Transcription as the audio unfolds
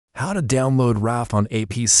How to download Raft on a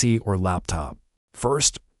PC or laptop.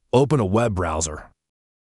 First, open a web browser.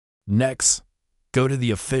 Next, go to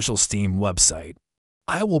the official Steam website.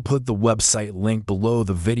 I will put the website link below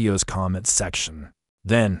the video's comments section.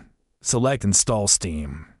 Then, select Install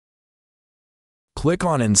Steam. Click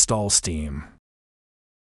on Install Steam.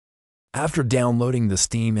 After downloading the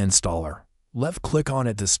Steam installer, left-click on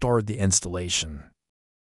it to start the installation.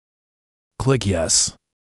 Click Yes.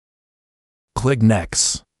 Click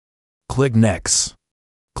Next. Click Next.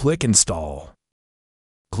 Click Install.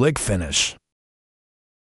 Click Finish.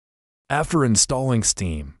 After installing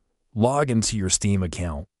Steam, log into your Steam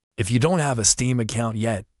account. If you don't have a Steam account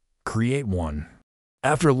yet, create one.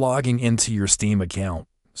 After logging into your Steam account,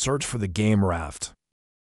 search for the game Raft.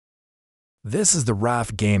 This is the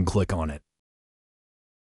Raft game, click on it.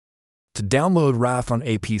 To download Raft on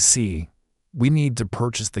a PC, we need to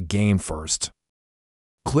purchase the game first.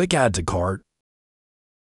 Click Add to Cart.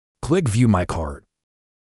 Click View My Cart.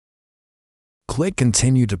 Click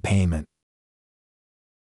Continue to Payment.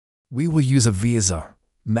 We will use a Visa,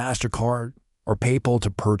 MasterCard, or PayPal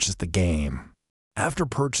to purchase the game. After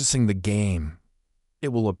purchasing the game, it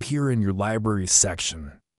will appear in your library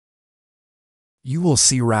section. You will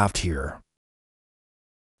see Raft here.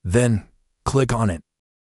 Then, click on it.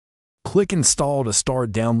 Click Install to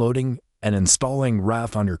start downloading and installing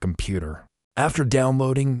Raft on your computer. After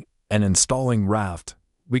downloading and installing Raft,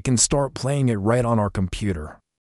 we can start playing it right on our computer.